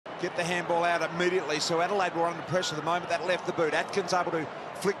get the handball out immediately. So Adelaide were under pressure the moment that left the boot. Atkins able to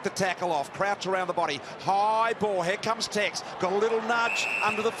flick the tackle off. Crouch around the body. High ball. Here comes Tex. Got a little nudge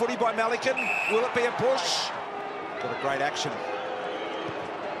under the footy by Malikan. Will it be a push? Got a great action.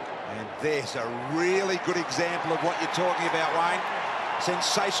 And there's a really good example of what you're talking about, Wayne.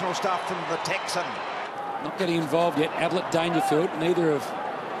 Sensational stuff from the Texan. Not getting involved yet. Ablett, Dangerfield, neither have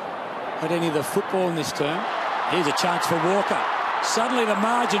had any of the football in this term. Here's a chance for Walker. Suddenly the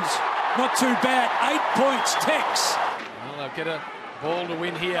margin's not too bad. 8 points, Tex. Well, they'll get a ball to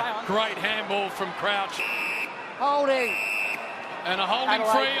win here. Great handball from Crouch. Holding. And a holding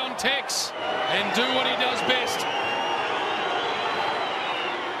free on Tex. And do what he does best.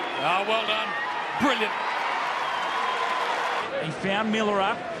 Oh, well done. Brilliant. He found Miller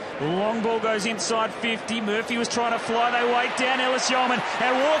up. Long ball goes inside 50. Murphy was trying to fly. They wait down Ellis Yeoman.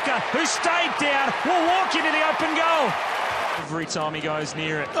 And Walker, who stayed down, will walk into the open goal. Every time he goes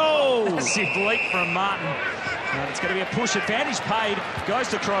near it. Oh! Massive leap from Martin. And it's going to be a push advantage paid. Goes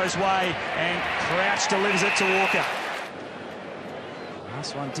to Crow's way. And Crouch delivers it to Walker.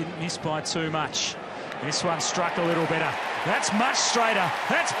 Last one didn't miss by too much. This one struck a little better. That's much straighter.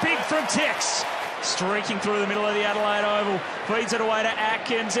 That's big from Tex. Streaking through the middle of the Adelaide Oval. Feeds it away to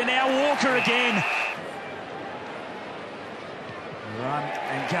Atkins. And now Walker again. Run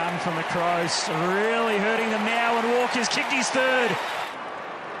and gun from the Crows. Really hurting them now. And Walker's kicked his third.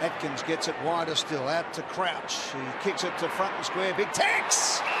 Atkins gets it wider still. Out to Crouch. He kicks it to front and square. Big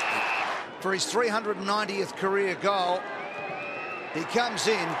Tex! For his 390th career goal. He comes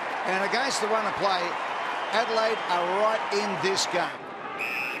in. And against the run of play, Adelaide are right in this game.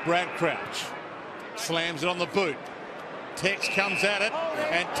 Brad Crouch slams it on the boot. Tex comes at it,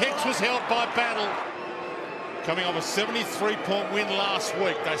 and Tex was held by Battle. Coming off a 73-point win last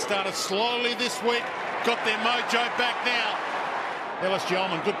week. They started slowly this week, got their mojo back now. Ellis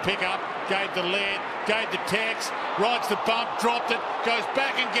Yeoman, good pick-up, gave to Laird, gave to Tex, rides the bump, dropped it, goes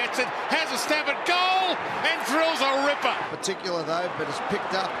back and gets it, has a stab at goal, and drills a ripper. Particular though, but it's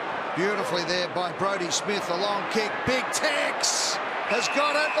picked up beautifully there by Brodie Smith. A long kick. Big Tex has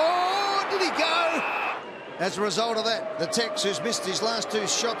got it. Oh, did he go? As a result of that, the Tex, who's missed his last two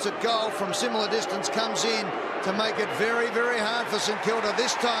shots at goal from similar distance, comes in to make it very, very hard for St Kilda.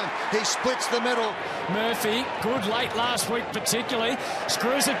 This time, he splits the middle. Murphy, good late last week particularly.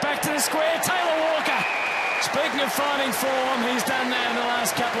 Screws it back to the square. Taylor Walker. Speaking of finding form, he's done that in the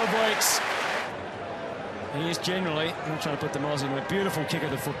last couple of weeks. He is generally, I'm trying to put the Aussie in a beautiful kick of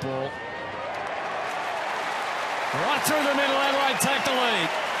the football. Right through the middle, Adelaide take the lead.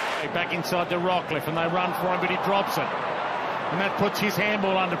 Back inside to Rockcliffe, and they run for him, but he drops it. And that puts his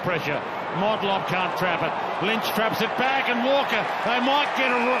handball under pressure. Modlop can't trap it. Lynch traps it back, and Walker, they might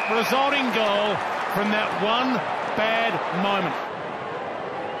get a resulting goal from that one bad moment.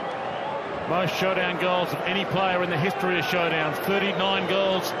 Most showdown goals of any player in the history of showdowns. 39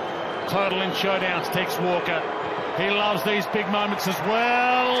 goals total in showdowns, Tex Walker. He loves these big moments as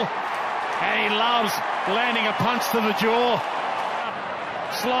well. And he loves landing a punch to the jaw.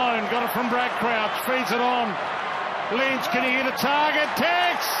 Sloan got it from Brad Crouch, feeds it on. Lynch, can he hit a target?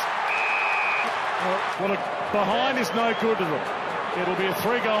 Tex! Well, behind is no good to them. It'll be a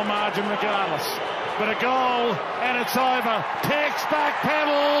 3-goal margin regardless. But a goal, and it's over. Tex back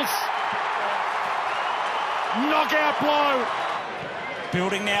pedals. Knockout blow.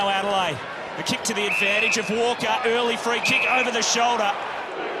 Building now Adelaide. The kick to the advantage of Walker. Early free kick over the shoulder.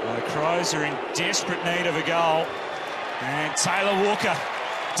 Well, the Crows are in desperate need of a goal. And Taylor Walker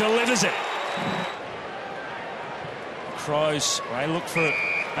delivers it. Crows, they look for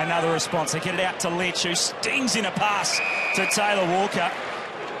another response. They get it out to Lynch, who stings in a pass to Taylor Walker.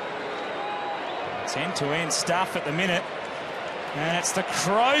 It's end-to-end stuff at the minute. And it's the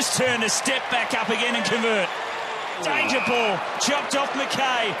Crows' turn to step back up again and convert. Danger ball, chopped off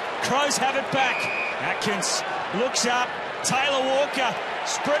McKay. Crows have it back. Atkins looks up. Taylor Walker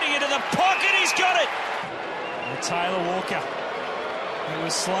spreading into the pocket. He's got it. And Taylor Walker, who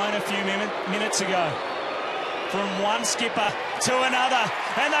was slain a few minutes ago. From one skipper to another.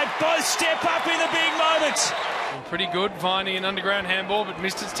 And they both step up in the big moments. Pretty good finding an underground handball, but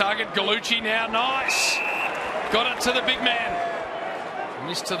missed its target. Gallucci now, nice. Got it to the big man.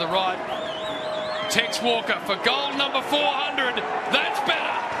 Missed to the right. Tex Walker for goal number 400. That's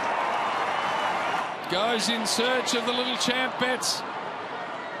better. Goes in search of the little champ bets.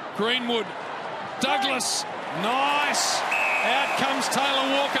 Greenwood. Douglas. Nice. Out comes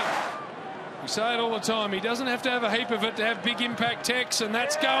Taylor Walker. We say it all the time. He doesn't have to have a heap of it to have big impact Tex, and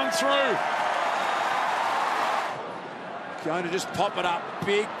that's going through. Going to just pop it up.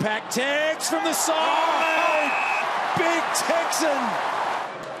 Big pack Tex from the side. Big Texan.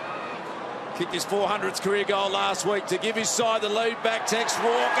 Kicked his 400th career goal last week to give his side the lead back. Tex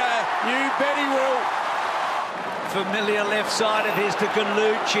Walker, you bet he will. Familiar left side of his to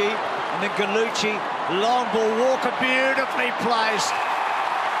Gallucci, and then Gallucci, long ball, Walker beautifully placed.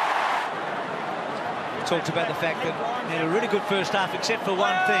 Talked about the fact that they had a really good first half, except for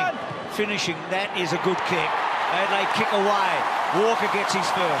one thing, finishing. That is a good kick. Adelaide kick away. Walker gets his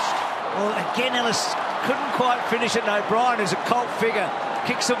first. Well, again, Ellis couldn't quite finish it. No, O'Brien is a cult figure.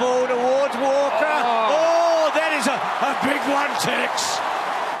 Kicks the ball towards Walker. Oh, that is a big one, Tex.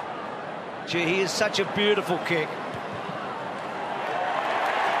 Gee, he is such a beautiful kick.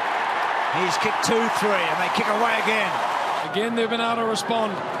 He's kicked 2-3, and they kick away again. Again, they've been able to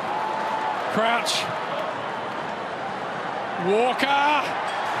respond. Crouch. Walker.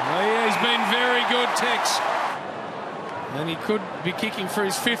 Oh, he's been very good, Tex. And he could be kicking for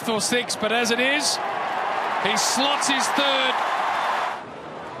his 5th or 6th, but as it is, he slots his 3rd.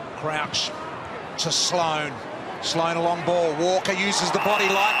 Crouch to Sloane. Sloane a long ball. Walker uses the body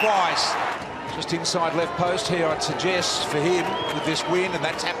likewise. Just inside left post here, I'd suggest, for him with this win, and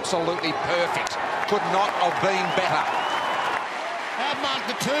that's absolutely perfect. Could not have been better. Outmark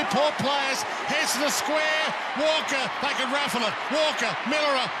the 2 poor players. Heads to the square. Walker, they could raffle it. Walker,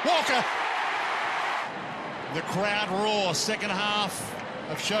 Miller, Walker. The crowd roar. Second half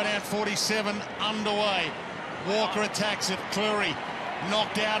of Showdown 47 underway. Walker attacks it. Cleary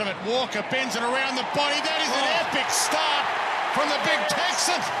knocked out of it. Walker bends it around the body. That is an epic start from the big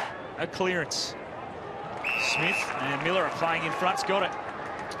Texan. A clearance. Smith and Miller are playing in front. Got it.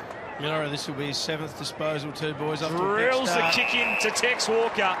 Miller, this will be his 7th disposal, 2 boys. Drills the kick in to Tex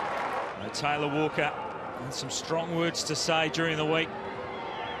Walker. Taylor Walker had some strong words to say during the week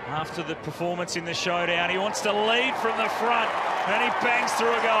after the performance in the showdown. He wants to lead from the front, and he bangs through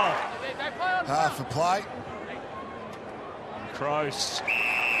a goal. Half a play. Crows,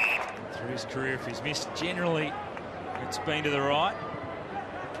 through his career, if he's missed, generally it's been to the right.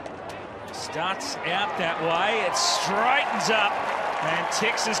 Starts out that way, it straightens up, and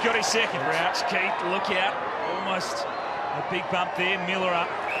Tex has got his 2nd. Crouch, keep, look out, almost a big bump there. Miller up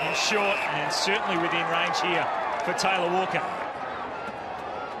in short, and certainly within range here for Taylor Walker.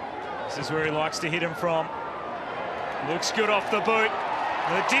 This is where he likes to hit him from. Looks good off the boot.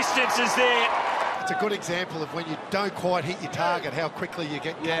 The distance is there. It's a good example of when you don't quite hit your target, how quickly you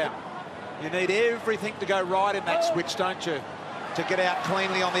get covered. You need everything to go right in that switch, don't you? To get out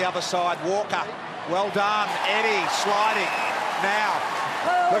cleanly on the other side. Walker, well done. Eddie sliding. Now,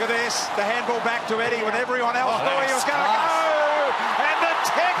 look at this. The handball back to Eddie when everyone else thought he was going to go. And the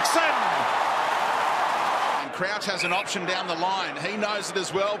Texan. And Crouch has an option down the line. He knows it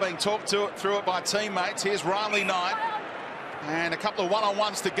as well, being talked through it by teammates. Here's Riley Knight. And a couple of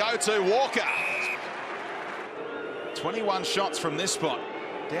one-on-ones to go to. Walker. 21 shots from this spot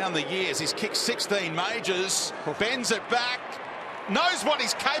down the years. He's kicked 16 majors. Bends it back. Knows what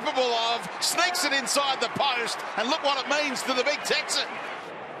he's capable of, sneaks it inside the post, and look what it means to the big Texan.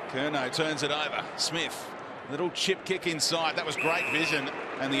 Curnow turns it over. Smith, little chip kick inside. That was great vision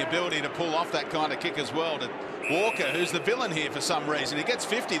and the ability to pull off that kind of kick as well. To Walker, who's the villain here for some reason. He gets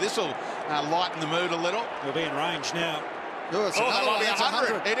 50. This will lighten the mood a little. He'll be in range now. Oh, that might be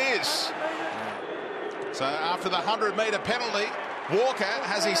 100. It is. So after the 100-metre penalty, Walker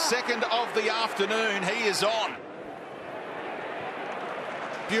has his 2nd of the afternoon. He is on.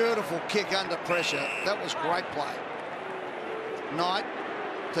 Beautiful kick under pressure. That was great play. Knight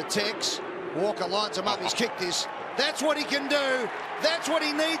to Tex. Walker lines him up. He's kicked this. That's what he can do. That's what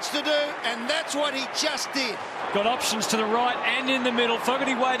he needs to do. And that's what he just did. Got options to the right and in the middle.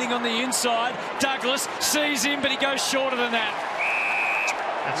 Fogarty waiting on the inside. Douglas sees him, but he goes shorter than that.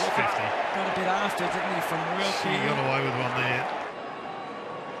 That's 50. Got a bit after, didn't he, from Wilkie? He got away with one there.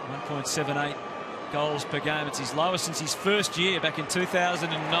 1.78 goals per game. It's his lowest since his first year back in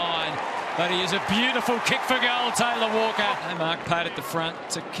 2009. But he is a beautiful kick for goal, Taylor Walker. And Mark paid at the front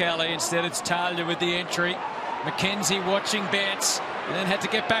to Kelly. Instead, it's Taylor with the entry. McKenzie watching Betts, and then had to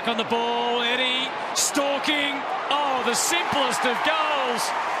get back on the ball. Eddie stalking. Oh, the simplest of goals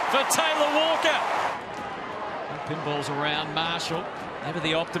for Taylor Walker. Pinballs around Marshall. Never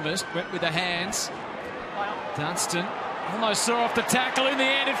the optimist. Went with the hands. Dunstan almost saw off the tackle. In the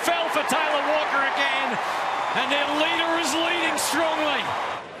end, it fell for Taylor Walker again. And their leader is leading strongly.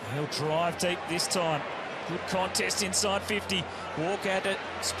 He'll drive deep this time. Good contest inside 50. Walker had to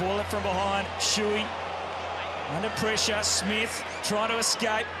spoil it from behind. Shuey under pressure. Smith trying to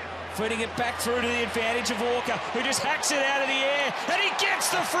escape. Feeding it back through to the advantage of Walker, who just hacks it out of the air. And he gets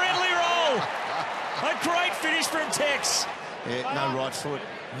the friendly roll. A great finish from Tex. Yeah, no right foot.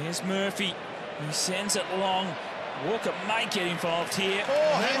 Here's Murphy. He sends it long. Walker may get involved here.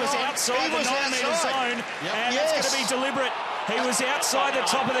 Oh, he was on. outside. outside the 9-metre zone, and that's going to be deliberate. He was outside the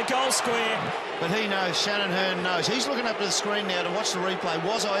top of the goal square. But he knows, Shannon Hearn knows. He's looking up to the screen now to watch the replay.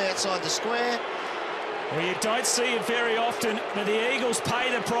 Was I outside the square? Well, you don't see it very often, but the Eagles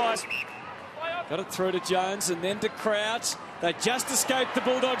pay the price. Got it through to Jones and then to Crouch. They just escaped the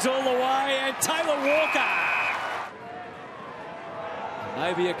Bulldogs all the way, and Taylor Walker.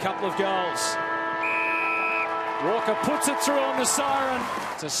 Maybe a couple of goals. Walker puts it through on the siren.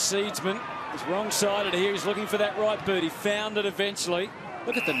 It's a Seedsman. He's wrong-sided here. He's looking for that right boot. He found it eventually.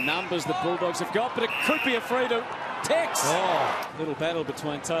 Look at the numbers the Bulldogs have got, but it could be a free to Tex. Oh, little battle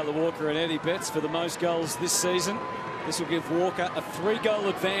between Taylor Walker and Eddie Betts for the most goals this season. This will give Walker a 3-goal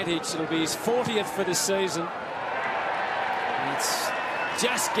advantage. It'll be his 40th for this season.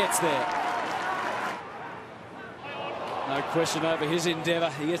 Just gets there. No question over his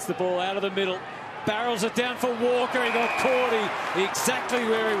endeavour. He gets the ball out of the middle. Barrels it down for Walker. He got caught exactly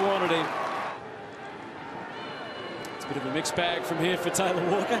where he wanted him. It's a bit of a mixed bag from here for Taylor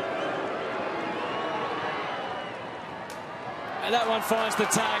Walker. And that one finds the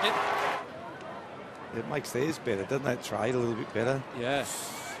target. It makes theirs better, doesn't it? Trade a little bit better. Yeah.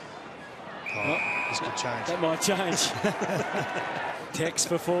 Oh, this could change. That might change. Tex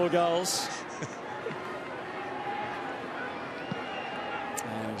for 4 goals.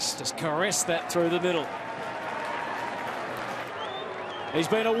 And he's just caressed that through the middle. He's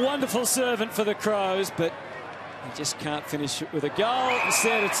been a wonderful servant for the Crows, but he just can't finish it with a goal.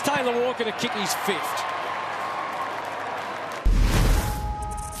 Instead, it's Taylor Walker to kick his 5th.